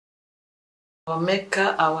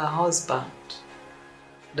Maker, our husband,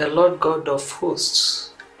 the Lord God of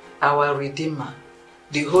hosts, our Redeemer,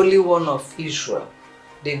 the Holy One of Israel,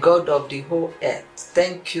 the God of the whole earth.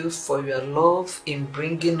 Thank you for your love in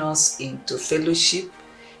bringing us into fellowship,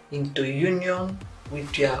 into union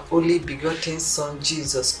with your only begotten Son,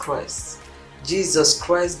 Jesus Christ. Jesus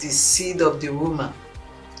Christ, the seed of the woman,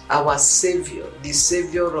 our Savior, the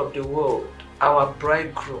Savior of the world, our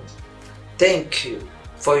bridegroom. Thank you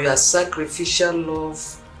for your sacrificial love,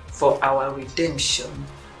 for our redemption,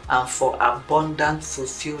 and for abundant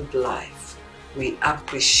fulfilled life. We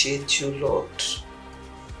appreciate you, Lord.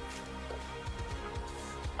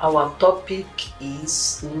 Our topic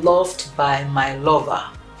is loved by my lover.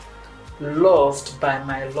 Loved by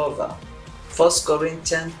my lover. 1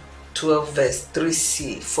 Corinthians 12 verse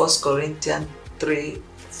 3c. 1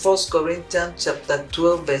 Corinthians chapter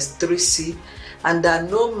 12 verse 3c. And that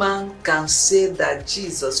no man can say that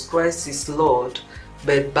Jesus Christ is Lord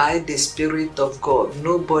but by the Spirit of God.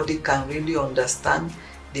 Nobody can really understand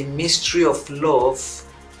the mystery of love,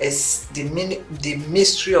 as the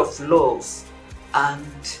mystery of love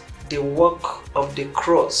and the work of the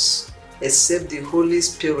cross, except the Holy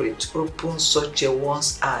Spirit opens such a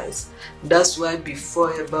one's eyes. That's why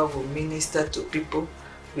before ever we minister to people,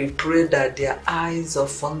 we pray that their eyes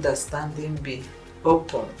of understanding be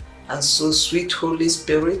open. And so, sweet Holy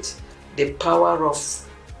Spirit, the power of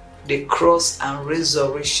the cross and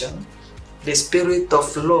resurrection, the Spirit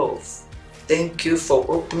of love, thank you for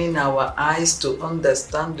opening our eyes to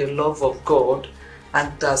understand the love of God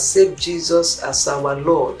and to accept Jesus as our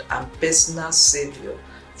Lord and personal Savior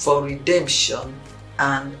for redemption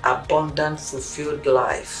and abundant fulfilled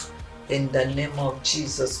life. In the name of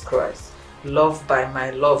Jesus Christ. Loved by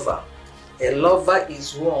my lover. A lover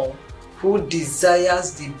is one who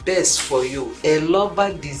desires the best for you. A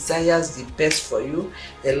lover desires the best for you.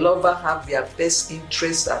 A lover has their best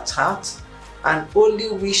interests at heart and only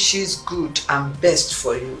wishes good and best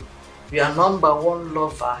for you. Your number one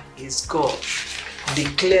lover is God.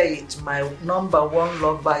 Declare it, my number one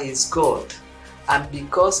lover is God. And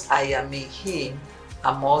because I am in Him,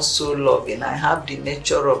 I'm also loving. I have the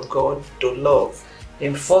nature of God to love.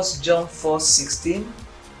 In 1 John 4:16,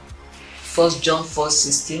 1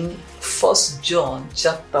 John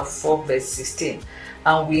chapter 4 verse 16.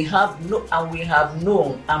 And we have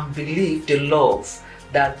known and believed the love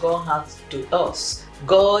that God has to us.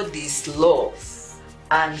 God is love,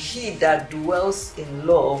 and he that dwells in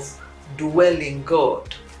love dwells in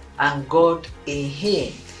God, and God in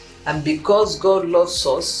him. And because God loves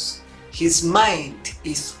us, his mind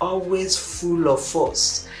is always full of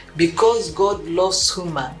us. Because God loves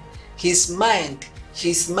human, his mind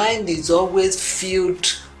is always filled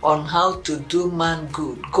on how to do man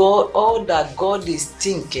good. God, all that God is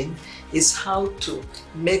thinking is how to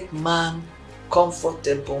make man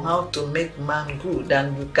comfortable, how to make man good.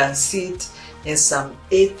 And you can see it in Psalm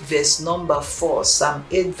 8 verse number 4. Psalm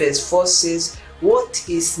 8 verse 4 says, "What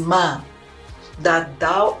is man that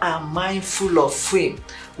thou art mindful of him?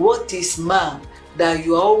 What is man that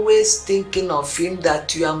you are always thinking of him,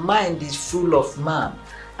 that your mind is full of man?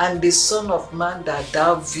 And the Son of Man that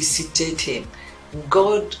thou visited him."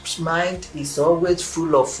 God's mind is always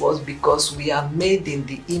full of us because we are made in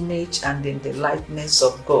the image and in the likeness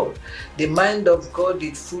of God. The mind of God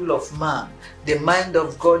is full of man. The mind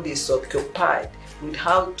of God is occupied with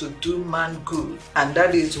how to do man good. And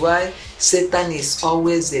that is why Satan is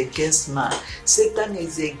always against man. Satan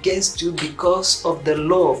is against you because of the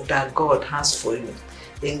love that God has for you.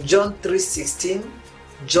 In John 3:16,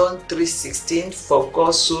 for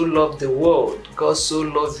God so loved the world, God so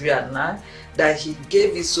loved you and I, that he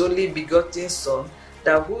gave his only begotten Son,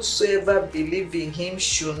 that whosoever believe in him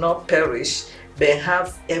should not perish, but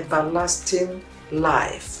have everlasting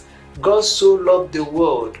life. God so loved the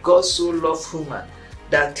world, God so loved human,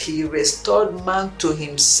 that he restored man to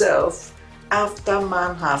himself after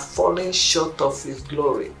man had fallen short of his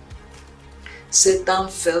glory. Satan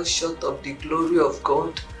fell short of the glory of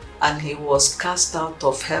God, and he was cast out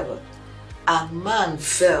of heaven. And man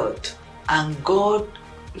fell, and God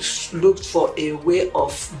looked for a way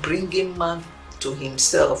of bringing man to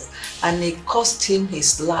himself, and it cost him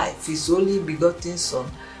his life, his only begotten Son,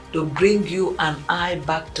 to bring you and I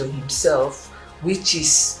back to himself, which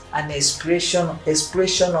is an expression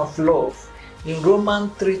of love. In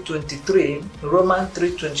Romans 3:23,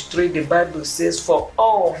 the Bible says, "For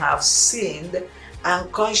all have sinned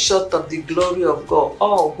and come short of the glory of God."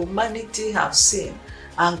 All humanity have sinned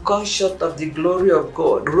and come short of the glory of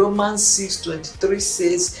God. Romans 6:23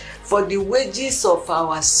 says, "For the wages of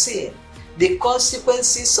our sin, the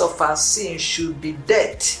consequences of our sin should be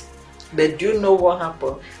death. But do you know what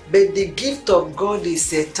happened? But the gift of God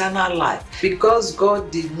is eternal life. Because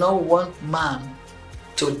God did not want man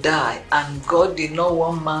to die, and God did not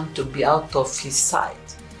want man to be out of his sight,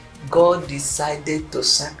 God decided to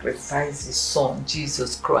sacrifice his son,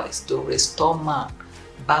 Jesus Christ, to restore man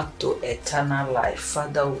back to eternal life.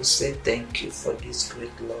 Father, we say thank you for this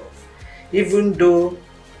great love. Even though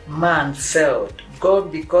man failed,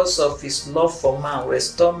 God, because of his love for man,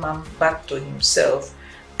 restored man back to himself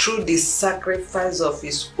through the sacrifice of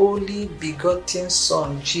his only begotten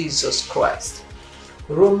son, Jesus Christ.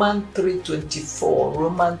 Romans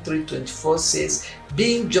 3:24 says,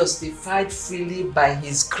 being justified freely by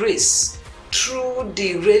his grace through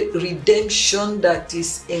the redemption that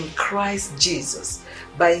is in Christ Jesus.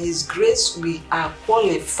 By his grace we are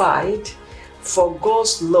qualified for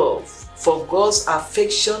God's love, for God's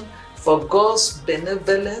affection, for God's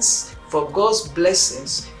benevolence, for God's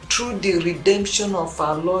blessings through the redemption of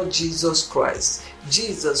our Lord Jesus Christ.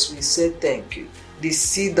 Jesus, we say thank you. The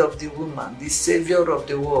seed of the woman, the Savior of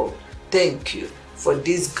the world, thank you for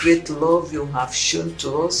this great love you have shown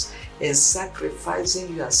to us in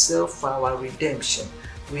sacrificing yourself for our redemption.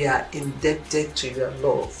 We are indebted to your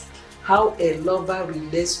love. How a lover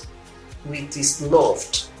relates with his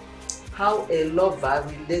loved. How a lover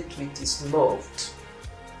relates with his loved.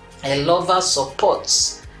 A lover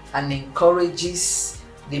supports and encourages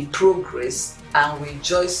the progress and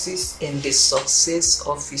rejoices in the success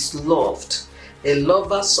of his loved. A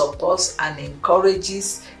lover supports and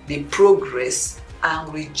encourages the progress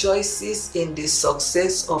and rejoices in the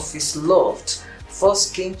success of his loved. 1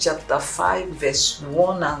 Kings chapter 5 verse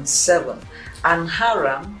 1 and 7. And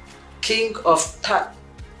Hiram, king of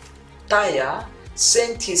Tyre,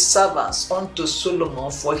 sent his servants unto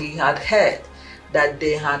Solomon, for he had heard that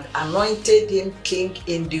they had anointed him king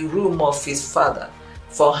in the room of his father.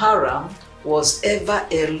 For Hiram was ever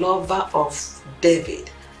a lover of David.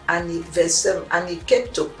 And verse 7, and it came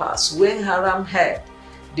to pass, when Hiram heard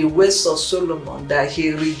the words of Solomon, that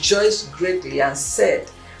he rejoiced greatly and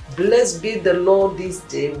said, Blessed be the Lord this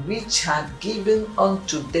day, which had given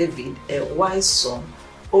unto David a wise son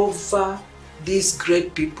over these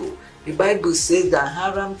great people. The Bible says that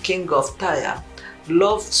Hiram, king of Tyre,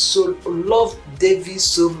 loved David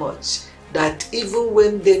so much that even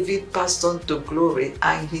when David passed on to glory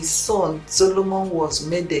and his son Solomon was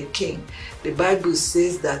made a king, the Bible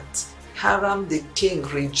says that Hiram the king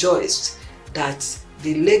rejoiced that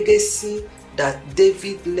the legacy that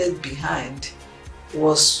David left behind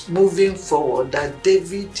was moving forward, that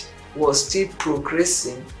David was still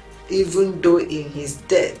progressing even though in his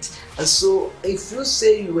death. And so if you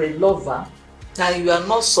say you're a lover and you are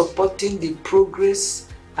not supporting the progress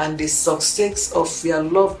and the success of your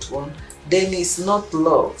loved one, then it's not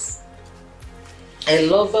love. A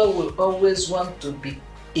lover will always want to be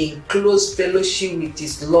in close fellowship with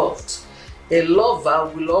his loved. A lover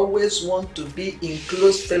will always want to be in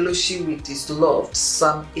close fellowship with his loved.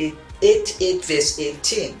 Psalm 8 verse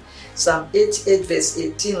 18. Psalm 8 verse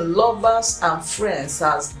 18. Lovers and friends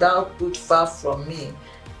hast thou put far from me,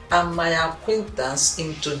 and my acquaintance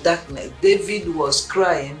into darkness. David was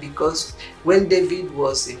crying because when David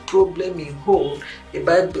was a problem in home, the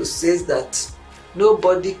Bible says that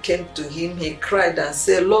nobody came to him. He cried and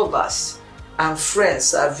said, Lovers and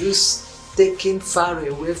friends have you taken far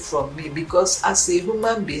away from me? Because as a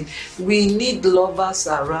human being, we need lovers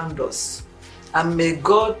around us. And may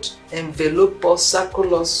God envelop us,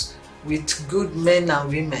 circle us with good men and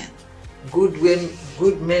women.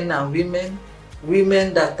 Good men and women.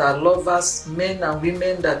 Women that are lovers, men and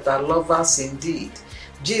women that are lovers indeed.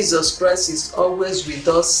 Jesus Christ is always with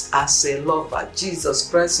us as a lover. Jesus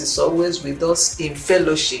Christ is always with us in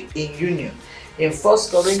fellowship, in union. In 1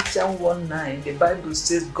 Corinthians 1:9, the Bible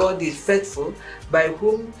says, God is faithful, by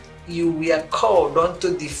whom you were called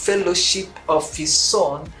unto the fellowship of his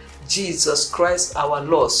Son, Jesus Christ our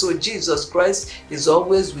Lord. So Jesus Christ is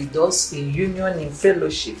always with us in union, in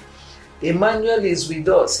fellowship. Emmanuel is with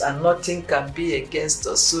us and nothing can be against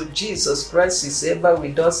us. So Jesus Christ is ever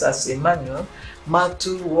with us as Emmanuel.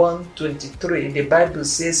 Matthew 1:23, the Bible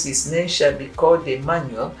says his name shall be called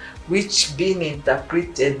Emmanuel, which being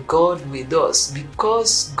interpreted God with us.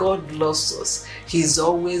 Because God loves us, he's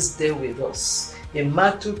always there with us. In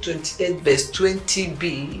Matthew 28 verse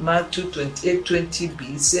 20b, Matthew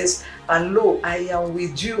 28:20b, it says, and lo, I am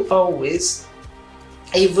with you always,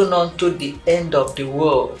 even unto the end of the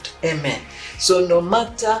world. Amen. So no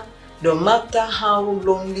matter how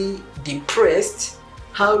lonely, depressed,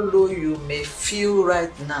 how low you may feel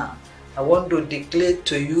right now, I want to declare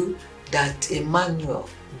to you that Emmanuel,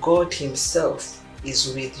 God himself,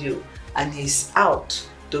 is with you, and he's out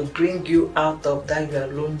to bring you out of that your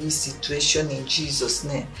lonely situation in Jesus'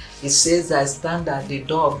 name. It says, I stand at the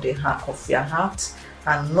door of your heart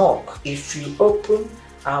and knock. If you open,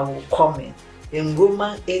 I will come in. In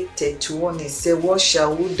Romans 8:31, it says, what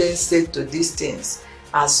shall we then say to these things?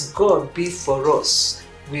 As God be for us,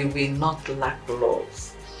 we will not lack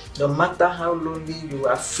love. No matter how lonely you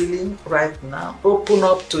are feeling right now, open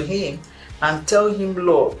up to Him and tell Him,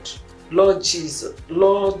 Lord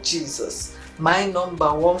Jesus, my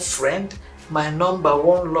number one friend, my number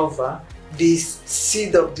one lover, this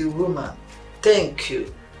seed of the woman. Thank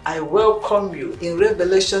you. I welcome you. In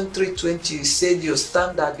Revelation 3:20, you said you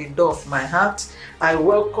stand at the door of my heart. I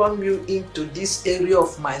welcome you into this area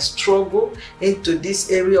of my struggle, into this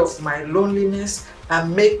area of my loneliness,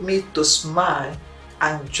 and make me to smile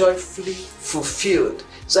and joyfully fulfilled.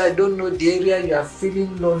 So I don't know the area you are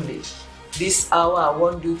feeling lonely. This hour I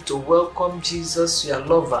want you to welcome Jesus, your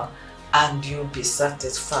lover, and you'll be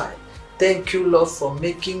satisfied. Thank you, Lord, for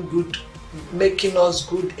making us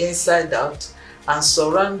good inside out, and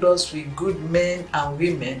surround us with good men and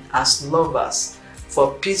women as lovers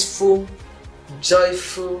for peaceful,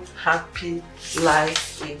 joyful, happy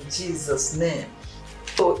life in Jesus' name.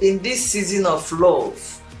 So in this season of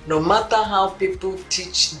love, no matter how people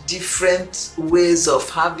teach different ways of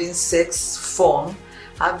having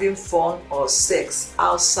fun or sex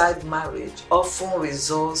outside marriage often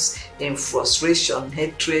results in frustration,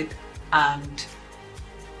 hatred, and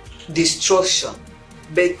destruction.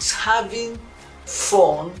 But having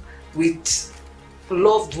fun with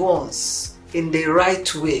loved ones in the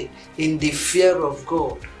right way, in the fear of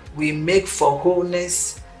God, will make for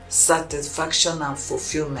wholeness, satisfaction, and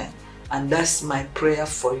fulfillment. And that's my prayer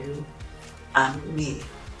for you and me.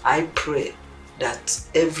 I pray that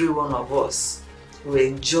every one of us will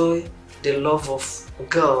enjoy the love of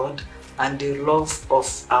God and the love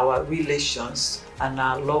of our relations and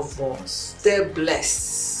our loved ones. Stay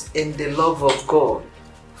blessed in the love of God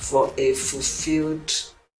for a fulfilled,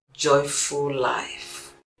 joyful life.